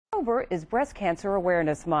October is Breast Cancer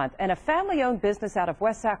Awareness Month, and a family-owned business out of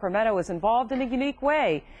West Sacramento is involved in a unique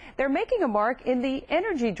way. They're making a mark in the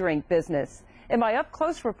energy drink business. In my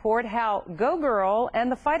up-close report, how Go Girl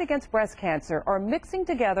and the fight against breast cancer are mixing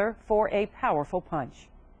together for a powerful punch.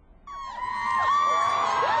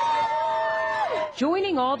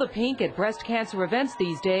 Joining all the pink at breast cancer events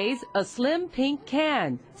these days, a slim pink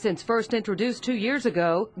can. Since first introduced 2 years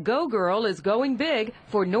ago, Go Girl is going big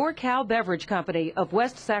for NorCal Beverage Company of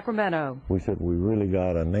West Sacramento. We said we really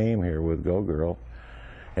got a name here with Go Girl,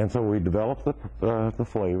 and so we developed the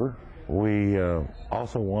flavor. We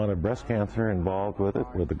also wanted breast cancer involved with it,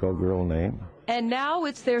 with the Go Girl name. And now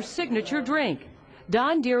it's their signature drink.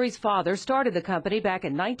 Don Deary's father started the company back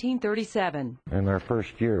in 1937. In our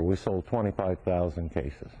first year, we sold 25,000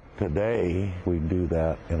 cases. Today, we do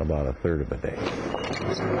that in about a third of a day.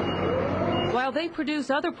 While they produce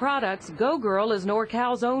other products, Go Girl is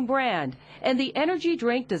NorCal's own brand, and the energy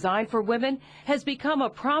drink designed for women has become a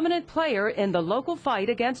prominent player in the local fight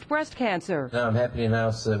against breast cancer. Now I'm happy to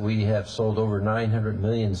announce that we have sold over 900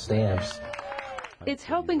 million stamps. It's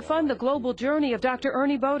helping fund the global journey of Dr.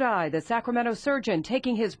 Ernie Bodai, the Sacramento surgeon,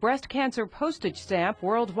 taking his breast cancer postage stamp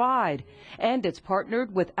worldwide. And it's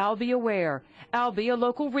partnered with Albie Aware. Albie, a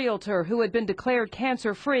local realtor who had been declared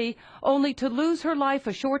cancer-free, only to lose her life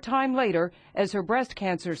a short time later as her breast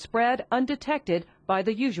cancer spread undetected by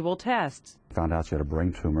the usual tests. Found out she had a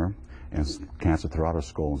brain tumor and cancer throughout her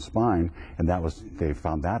skull and spine, and they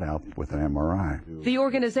found that out with an MRI. The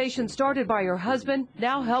organization started by her husband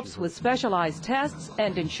now helps with specialized tests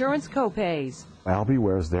and insurance copays. Albie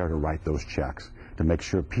Ware is there to write those checks, to make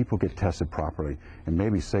sure people get tested properly and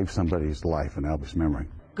maybe save somebody's life in Albie's memory.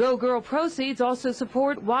 Go Girl proceeds also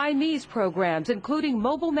support Why Me's programs, including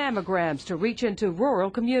mobile mammograms to reach into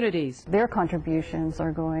rural communities. Their contributions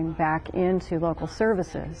are going back into local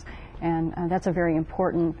services, and that's a very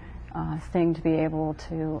important thing to be able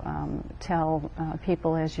to tell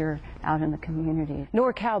people as you're out in the community.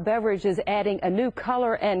 NorCal Beverage is adding a new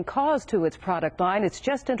color and cause to its product line. It's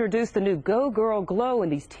just introduced the new Go Girl Glow in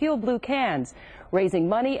these teal blue cans, raising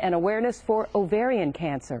money and awareness for ovarian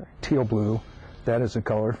cancer. Teal blue, that is the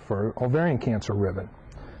color for ovarian cancer ribbon.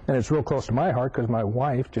 And it's real close to my heart because my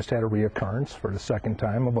wife just had a reoccurrence for the second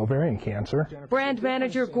time of ovarian cancer. Brand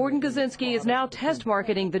manager Gordon Gazinski is now test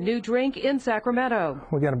marketing the new drink in Sacramento.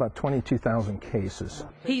 We got about 22,000 cases.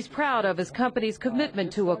 He's proud of his company's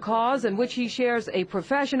commitment to a cause in which he shares a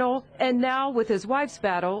professional and now, with his wife's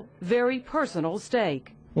battle, very personal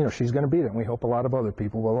stake. You know, she's going to beat it, and we hope a lot of other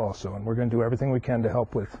people will also. And we're going to do everything we can to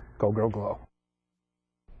help with Go Girl Glow.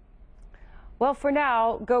 Well, for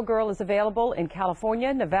now, Go Girl is available in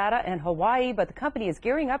California, Nevada, and Hawaii, but the company is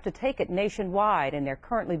gearing up to take it nationwide, and they're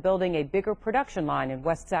currently building a bigger production line in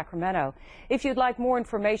West Sacramento. If you'd like more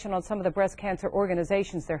information on some of the breast cancer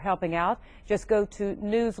organizations they're helping out, just go to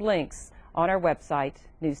news links on our website,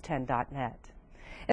 news10.net.